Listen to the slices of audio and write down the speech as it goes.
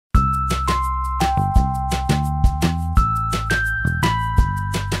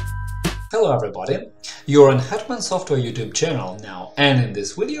Hello everybody, you're on Hetman Software YouTube channel now, and in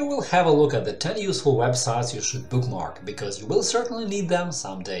this video we'll have a look at the 10 useful websites you should bookmark, because you will certainly need them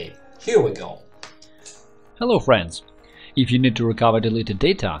someday. Here we go. Hello friends! If you need to recover deleted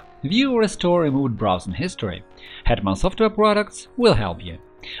data, view or restore removed browsing history, Hetman Software products will help you.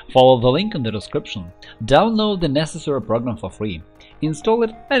 Follow the link in the description, download the necessary program for free, install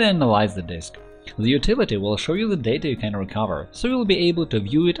it and analyze the disk. The utility will show you the data you can recover, so you'll be able to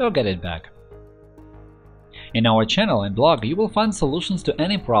view it or get it back. In our channel and blog you will find solutions to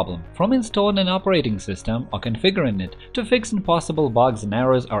any problem, from installing an operating system or configuring it to fixing possible bugs and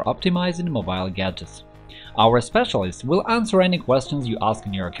errors or optimizing mobile gadgets. Our specialists will answer any questions you ask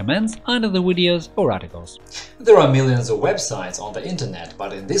in your comments under the videos or articles. There are millions of websites on the internet,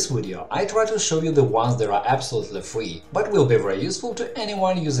 but in this video I try to show you the ones that are absolutely free, but will be very useful to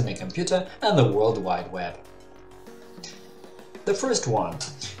anyone using a computer and the World Wide Web. The first one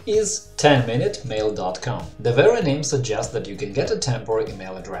is 10minutemail.com. The very name suggests that you can get a temporary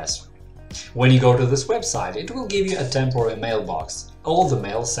email address. When you go to this website, it will give you a temporary mailbox. All the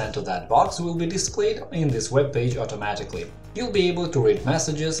mail sent to that box will be displayed in this web page automatically. You'll be able to read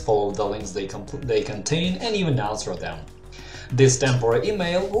messages, follow the links they contain, and even answer them. This temporary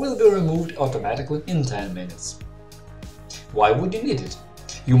email will be removed automatically in 10 minutes. Why would you need it?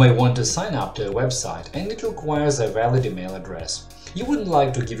 You may want to sign up to a website, and it requires a valid email address. You wouldn't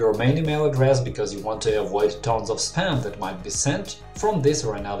like to give your main email address because you want to avoid tons of spam that might be sent from this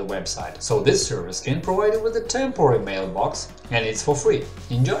or another website, so this service can provide you with a temporary mailbox, and it's for free.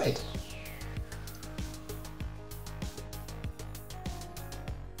 Enjoy it!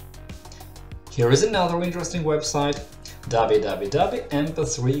 Here is another interesting website,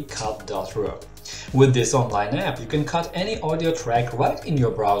 www.mp3cut.ro. With this online app, you can cut any audio track right in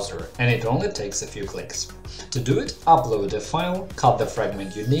your browser, and it only takes a few clicks. To do it, upload a file, cut the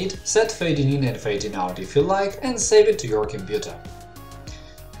fragment you need, set fading in and fading out if you like, and save it to your computer.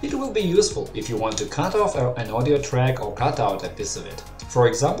 It will be useful if you want to cut off an audio track or cut out a piece of it. For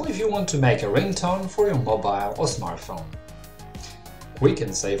example, if you want to make a ringtone for your mobile or smartphone. Quick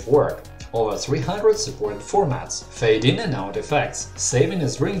and safe work. Over 300 supported formats, fade in and out effects, saving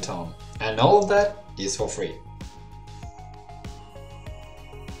as ringtone, and all of that is for free.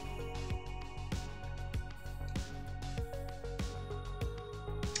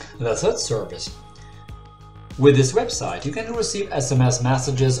 The third service. With this website, you can receive SMS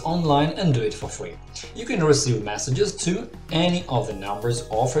messages online and do it for free. You can receive messages to any of the numbers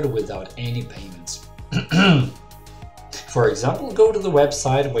offered without any payments. For example, go to the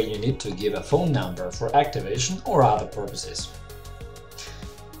website where you need to give a phone number for activation or other purposes,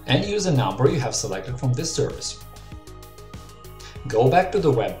 and use a number you have selected from this service. Go back to the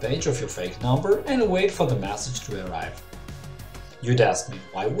web page of your fake number and wait for the message to arrive. You'd ask me,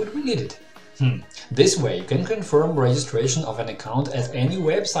 why would we need it? This way you can confirm registration of an account at any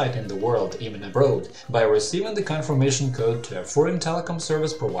website in the world, even abroad, by receiving the confirmation code to a foreign telecom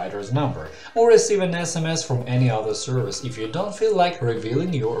service provider's number, or receive an SMS from any other service if you don't feel like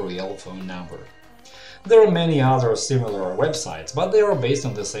revealing your real phone number. There are many other similar websites, but they are based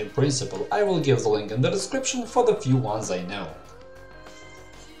on the same principle. I will give the link in the description for the few ones I know.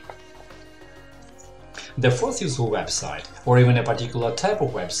 The fourth useful website, or even a particular type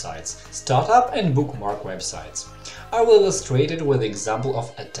of websites, startup and bookmark websites. I will illustrate it with the example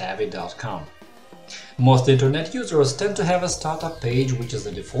of atavi.com. Most internet users tend to have a startup page, which is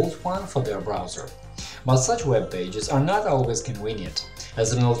the default one for their browser. But such web pages are not always convenient.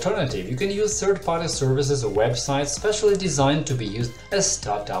 As an alternative, you can use third-party services or websites specially designed to be used as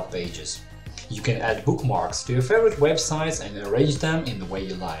startup pages. You can add bookmarks to your favorite websites and arrange them in the way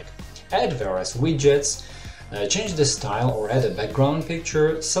you like. Add various widgets, change the style or add a background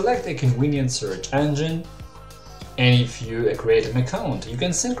picture, select a convenient search engine, and if you create an account, you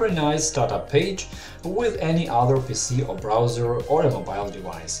can synchronize startup page with any other PC or browser or a mobile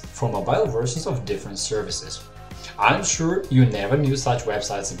device for mobile versions of different services. I'm sure you never knew such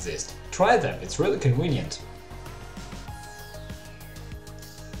websites exist. Try them, it's really convenient.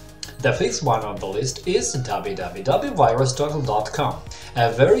 The fifth one on the list is www.virustotal.com,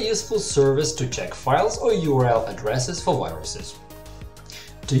 a very useful service to check files or URL addresses for viruses.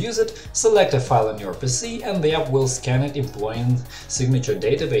 To use it, select a file on your PC and the app will scan it, employing signature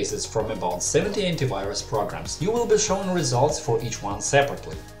databases from about 70 antivirus programs. You will be shown results for each one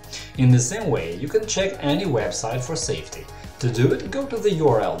separately. In the same way, you can check any website for safety. To do it, go to the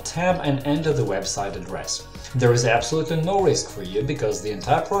URL tab and enter the website address. There is absolutely no risk for you because the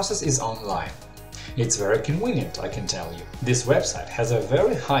entire process is online. It's very convenient, I can tell you. This website has a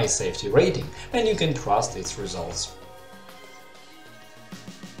very high safety rating and you can trust its results.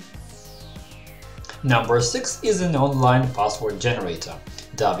 Number 6 is an online password generator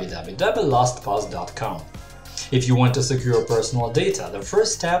www.lastpass.com. If you want to secure personal data, the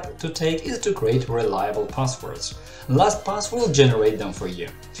first step to take is to create reliable passwords. LastPass will generate them for you.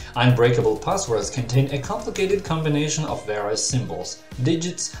 Unbreakable passwords contain a complicated combination of various symbols,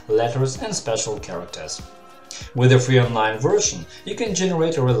 digits, letters, and special characters. With the free online version, you can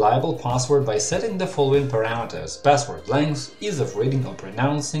generate a reliable password by setting the following parameters: password length, ease of reading or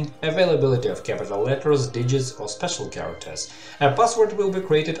pronouncing, availability of capital letters, digits, or special characters. A password will be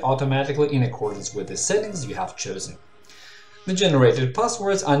created automatically in accordance with the settings you have chosen. The generated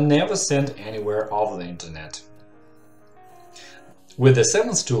passwords are never sent anywhere over the internet. With the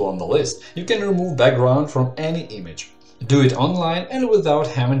 7th tool on the list, you can remove background from any image. Do it online and without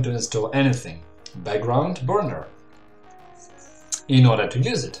having to install anything. Background burner. In order to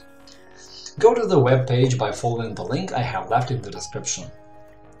use it, go to the web page by following the link I have left in the description.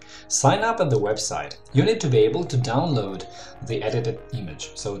 Sign up at the website. You need to be able to download the edited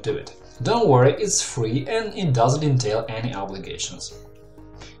image, so do it. Don't worry, it's free and it doesn't entail any obligations.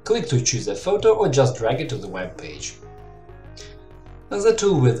 Click to choose a photo or just drag it to the web page. The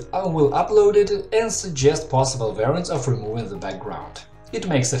tool will upload it and suggest possible variants of removing the background. It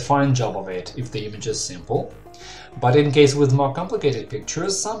makes a fine job of it if the image is simple, but in case with more complicated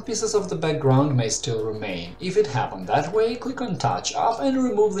pictures, some pieces of the background may still remain. If it happened that way, click on Touch Up and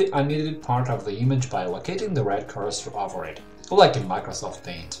remove the unneeded part of the image by locating the red cursor over it, like in Microsoft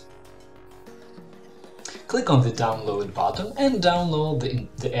Paint. Click on the Download button and download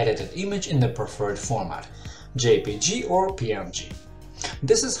the edited image in the preferred format, JPG or PNG.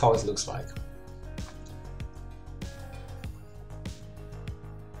 This is how it looks like.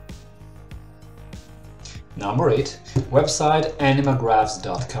 Number 8. Website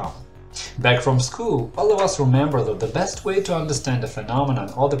animagraphs.com. Back from school, all of us remember that the best way to understand a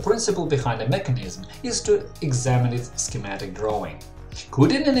phenomenon or the principle behind a mechanism is to examine its schematic drawing.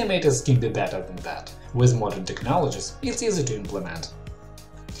 Could an animated scheme be better than that? With modern technologies, it's easy to implement.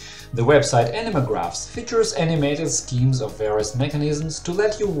 The website Animagraphs features animated schemes of various mechanisms to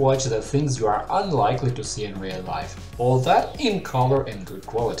let you watch the things you are unlikely to see in real life, all that in color and good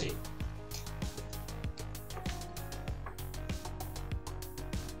quality.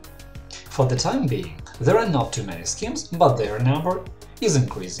 For the time being, there are not too many schemes, but their number is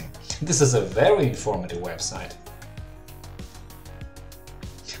increasing. This is a very informative website.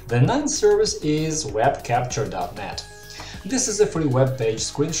 The 9th service is webcapture.net. This is a free web page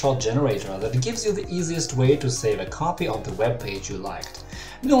screenshot generator that gives you the easiest way to save a copy of the web page you liked.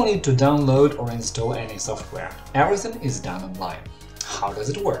 No need to download or install any software. Everything is done online. How does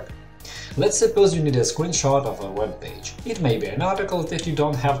it work? Let's suppose you need a screenshot of a web page. It may be an article that you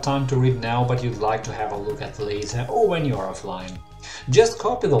don't have time to read now, but you'd like to have a look at later or when you are offline. Just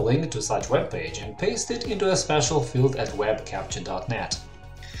copy the link to such web page and paste it into a special field at webcapture.net.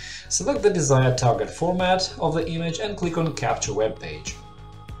 Select the desired target format of the image and click on Capture Web Page.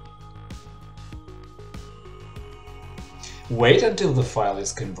 Wait until the file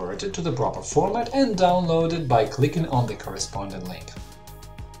is converted to the proper format and download it by clicking on the corresponding link.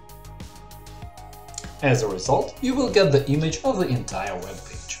 As a result, you will get the image of the entire web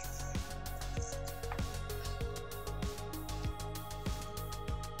page.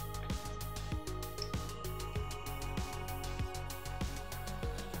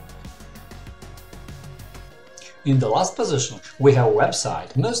 In the last position, we have a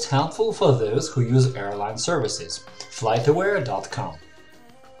website most helpful for those who use airline services, flightaware.com.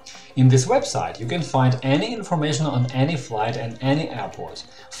 In this website, you can find any information on any flight and any airport,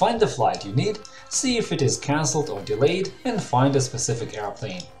 find the flight you need, see if it is cancelled or delayed, and find a specific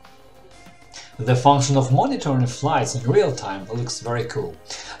airplane. The function of monitoring flights in real time looks very cool.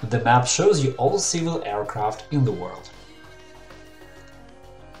 The map shows you all civil aircraft in the world.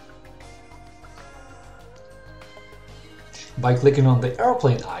 By clicking on the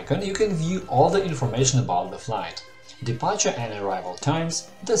airplane icon, you can view all the information about the flight. Departure and arrival times,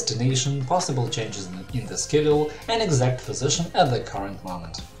 destination, possible changes in the schedule, and exact position at the current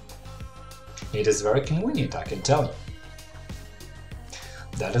moment. It is very convenient, I can tell you.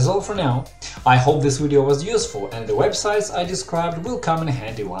 That is all for now. I hope this video was useful and the websites I described will come in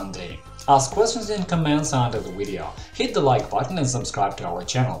handy one day. Ask questions and comments under the video, hit the like button and subscribe to our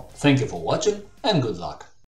channel. Thank you for watching and good luck!